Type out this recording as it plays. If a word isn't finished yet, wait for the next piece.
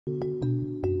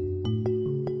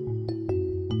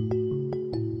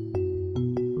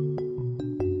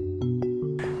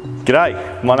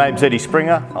G'day, my name's Eddie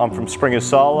Springer. I'm from Springer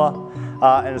Solar,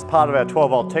 and as part of our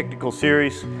 12-volt technical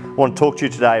series, I want to talk to you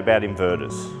today about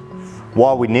inverters.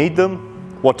 Why we need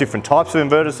them, what different types of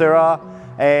inverters there are,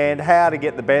 and how to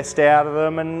get the best out of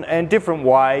them, and different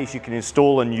ways you can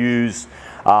install and use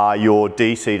your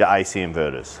DC to AC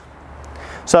inverters.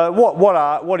 So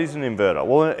what is an inverter?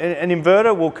 Well, an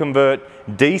inverter will convert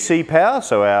DC power,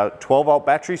 so our 12-volt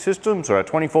battery systems or our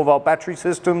 24-volt battery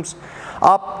systems,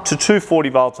 up to 240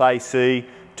 volts AC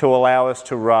to allow us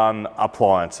to run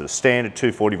appliances, standard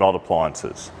 240-volt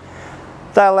appliances.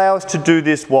 They allow us to do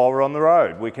this while we're on the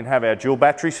road. We can have our dual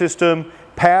battery system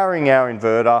powering our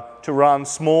inverter to run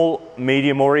small,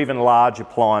 medium or even large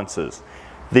appliances.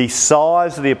 The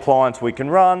size of the appliance we can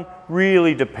run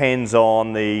really depends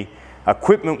on the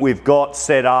equipment we've got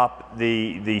set up,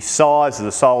 the size of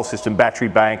the solar system battery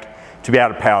bank to be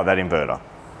able to power that inverter.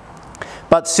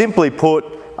 But simply put,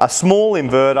 a small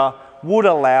inverter would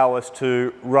allow us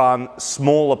to run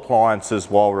small appliances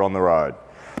while we're on the road.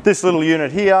 This little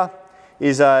unit here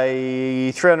is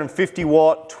a 350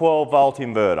 watt 12-volt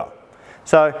inverter.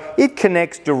 So it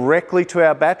connects directly to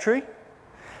our battery.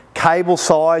 Cable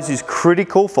size is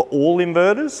critical for all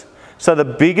inverters. So the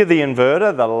bigger the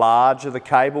inverter, the larger the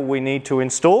cable we need to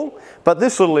install. But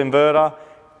this little inverter,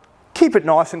 keep it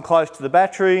nice and close to the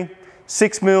battery,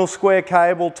 6mm square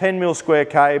cable, 10mm square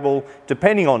cable,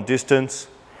 depending on distance.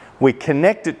 We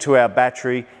connect it to our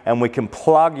battery and we can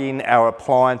plug in our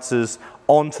appliances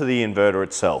onto the inverter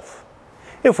itself.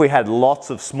 If we had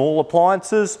lots of small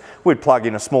appliances, we'd plug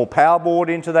in a small power board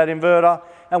into that inverter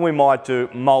and we might do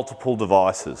multiple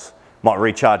devices. Might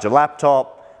recharge a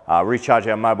laptop, recharge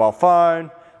our mobile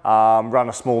phone, run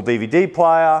a small DVD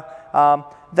player.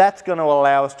 That's going to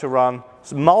allow us to run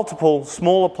multiple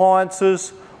small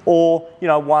appliances or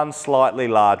one slightly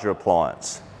larger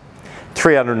appliance.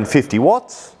 350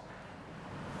 watts.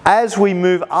 As we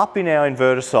move up in our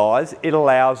inverter size, it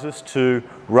allows us to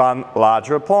run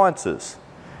larger appliances.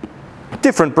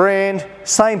 Different brand,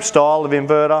 same style of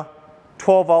inverter,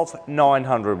 12 volts,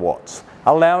 900 watts,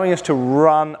 allowing us to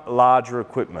run larger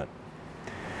equipment.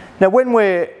 Now when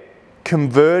we're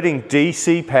converting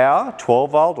DC power,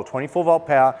 12 volt or 24 volt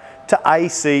power, to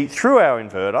AC through our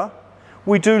inverter,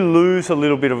 we do lose a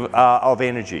little bit of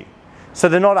energy. So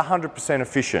they're not 100%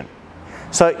 efficient.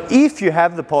 So if you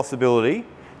have the possibility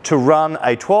to run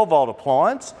a 12 volt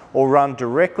appliance or run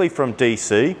directly from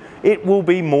DC, it will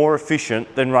be more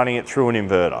efficient than running it through an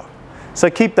inverter. So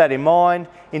keep that in mind.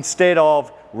 Instead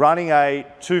of running a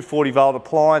 240 volt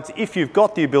appliance, if you've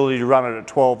got the ability to run it at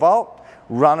 12 volt,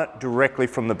 run it directly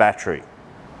from the battery.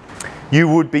 You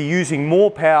would be using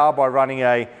more power by running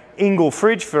a Ingle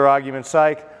fridge, for argument's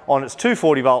sake, on its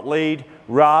 240 volt lead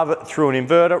through an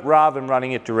inverter rather than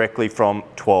running it directly from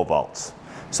 12 volts.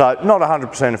 So not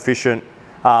 100% efficient.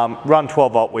 Run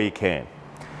 12 volt where you can.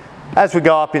 As we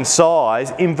go up in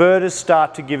size, inverters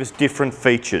start to give us different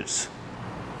features.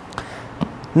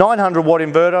 900 watt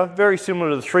inverter, very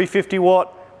similar to the 350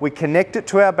 watt. We connect it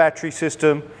to our battery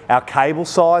system. Our cable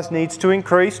size needs to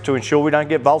increase to ensure we don't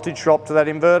get voltage drop to that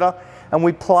inverter, and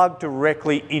we plug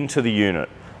directly into the unit.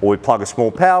 Or we plug a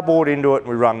small power board into it and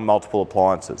we run multiple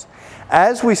appliances.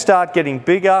 As we start getting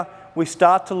bigger, we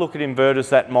start to look at inverters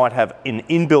that might have an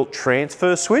inbuilt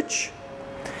transfer switch.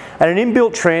 And an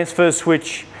inbuilt transfer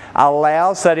switch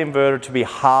allows that inverter to be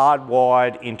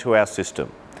hardwired into our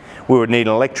system. We would need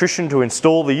an electrician to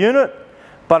install the unit,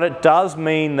 but it does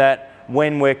mean that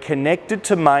when we're connected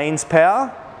to mains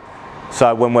power,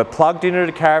 so when we're plugged in at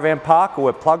a caravan park or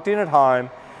we're plugged in at home,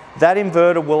 that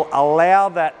inverter will allow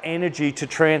that energy to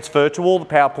transfer to all the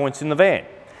power points in the van.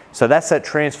 So that's that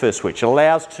transfer switch. It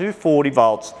allows 240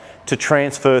 volts to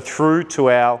transfer through to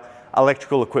our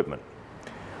electrical equipment.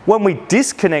 When we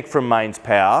disconnect from mains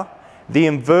power, the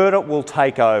inverter will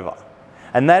take over.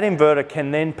 And that inverter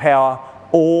can then power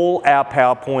all our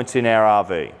power points in our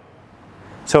RV.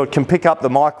 So it can pick up the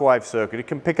microwave circuit, it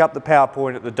can pick up the power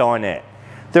point at the dinette.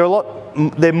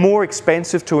 They're more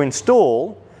expensive to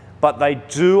install, but they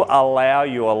do allow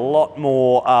you a lot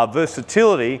more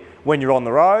versatility when you're on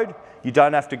the road. You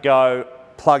don't have to go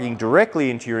plugging directly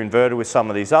into your inverter with some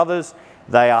of these others.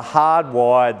 They are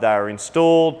hardwired, they are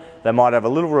installed. They might have a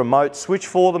little remote switch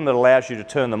for them that allows you to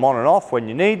turn them on and off when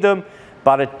you need them,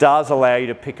 but it does allow you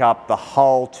to pick up the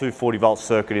whole 240 volt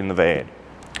circuit in the van.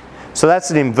 So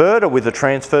that's an inverter with a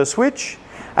transfer switch,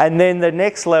 and then the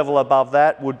next level above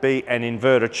that would be an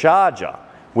inverter charger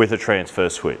with a transfer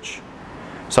switch.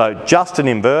 So just an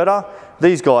inverter.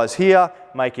 These guys here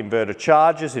make inverter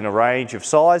chargers in a range of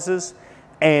sizes,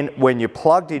 and when you're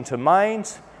plugged into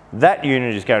mains, that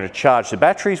unit is going to charge the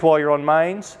batteries while you're on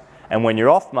mains, and when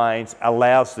you're off mains,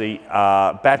 allows the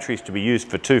batteries to be used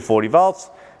for 240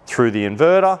 volts through the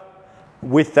inverter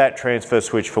with that transfer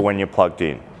switch for when you're plugged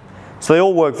in. So they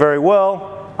all work very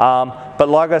well, but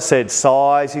like I said,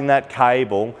 sizing that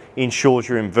cable ensures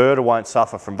your inverter won't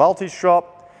suffer from voltage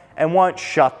drop and won't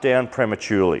shut down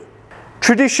prematurely.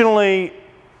 Traditionally,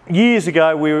 years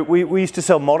ago, we used to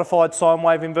sell modified sine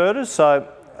wave inverters. So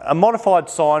a modified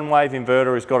sine wave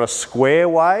inverter has got a square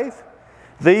wave.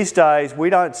 These days, we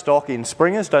don't stock in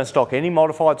Springers, don't stock any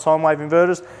modified sine wave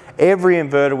inverters. Every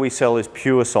inverter we sell is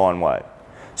pure sine wave.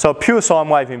 So a pure sine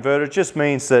wave inverter just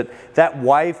means that that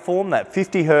waveform, that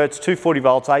 50 hertz, 240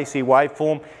 volts AC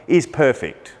waveform is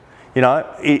perfect. You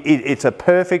know, it's a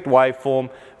perfect waveform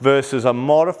versus a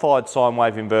modified sine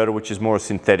wave inverter, which is more a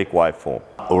synthetic waveform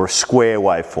or a square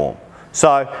waveform.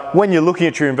 So when you're looking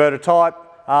at your inverter type,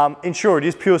 ensure it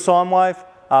is pure sine wave.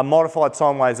 Modified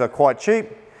sine waves are quite cheap.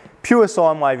 Pure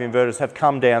sine wave inverters have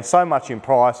come down so much in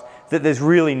price that there's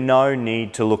really no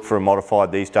need to look for a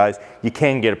modified these days. You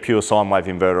can get a pure sine wave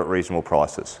inverter at reasonable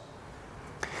prices.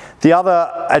 The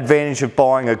other advantage of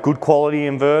buying a good quality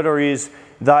inverter is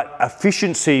that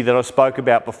efficiency that I spoke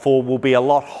about before will be a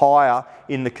lot higher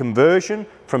in the conversion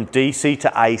from DC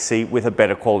to AC with a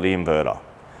better quality inverter.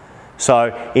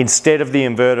 So instead of the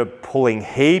inverter pulling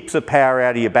heaps of power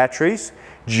out of your batteries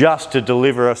just to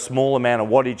deliver a small amount of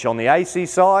wattage on the AC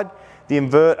side,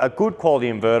 a good quality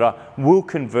inverter will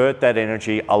convert that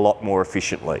energy a lot more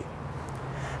efficiently.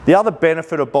 The other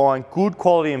benefit of buying good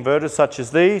quality inverters such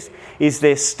as these is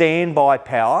their standby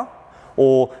power,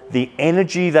 or the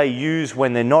energy they use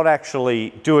when they're not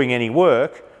actually doing any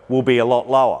work, will be a lot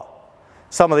lower.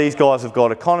 Some of these guys have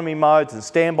got economy modes and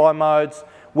standby modes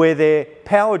where their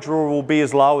power draw will be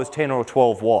as low as 10 or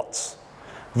 12 watts,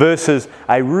 versus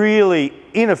a really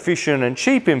inefficient and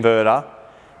cheap inverter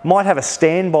might have a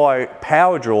standby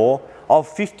power draw of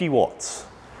 50 watts.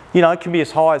 You know, it can be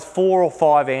as high as 4 or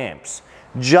 5 amps,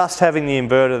 just having the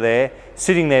inverter there,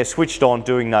 sitting there switched on,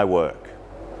 doing no work.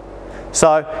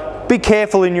 So be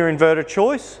careful in your inverter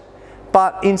choice,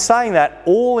 but in saying that,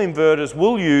 all inverters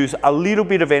will use a little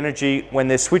bit of energy when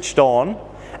they're switched on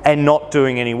and not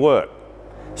doing any work.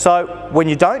 So when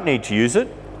you don't need to use it,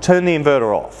 turn the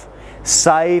inverter off.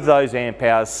 Save those amp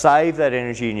hours, save that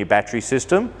energy in your battery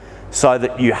system so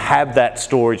that you have that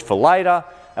storage for later,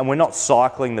 and we're not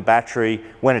cycling the battery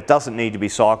when it doesn't need to be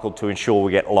cycled to ensure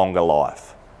we get longer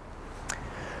life.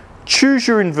 Choose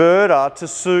your inverter to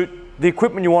suit the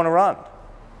equipment you want to run.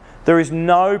 There is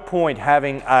no point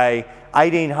having a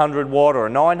 1800 watt or a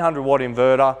 900 watt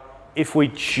inverter if we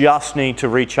just need to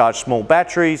recharge small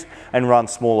batteries and run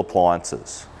small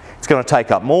appliances. It's going to take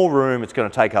up more room, it's going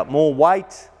to take up more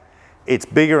weight, it's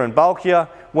bigger and bulkier,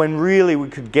 when really we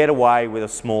could get away with a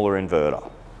smaller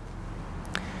inverter.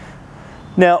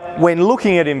 Now, when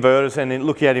looking at inverters and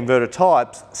looking at inverter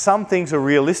types, some things are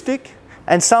realistic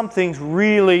and some things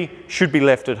really should be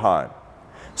left at home.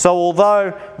 So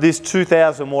although this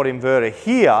 2000 watt inverter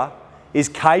here is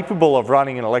capable of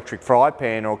running an electric fry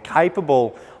pan or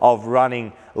capable of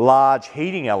running large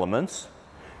heating elements,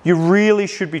 you really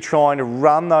should be trying to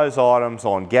run those items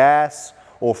on gas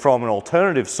or from an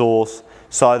alternative source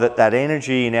so that that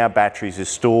energy in our batteries is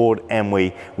stored and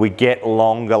we get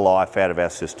longer life out of our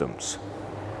systems.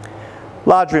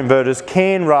 Larger inverters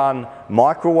can run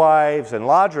microwaves and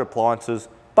larger appliances,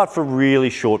 but for really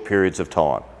short periods of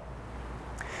time.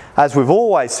 As we've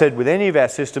always said with any of our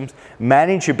systems,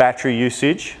 manage your battery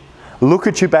usage, look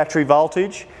at your battery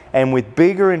voltage, and with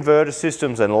bigger inverter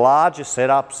systems and larger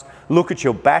setups, look at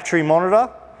your battery monitor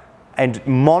and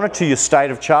monitor your state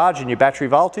of charge and your battery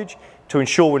voltage to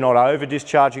ensure we're not over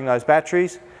discharging those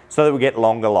batteries so that we get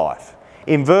longer life.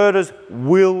 Inverters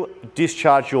will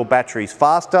discharge your batteries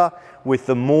faster with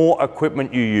the more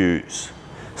equipment you use.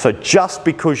 So just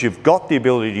because you've got the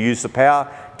ability to use the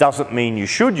power doesn't mean you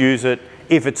should use it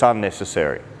if it's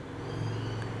unnecessary.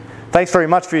 Thanks very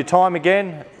much for your time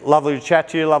again. Lovely to chat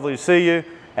to you, lovely to see you,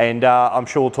 and I'm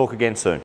sure we'll talk again soon.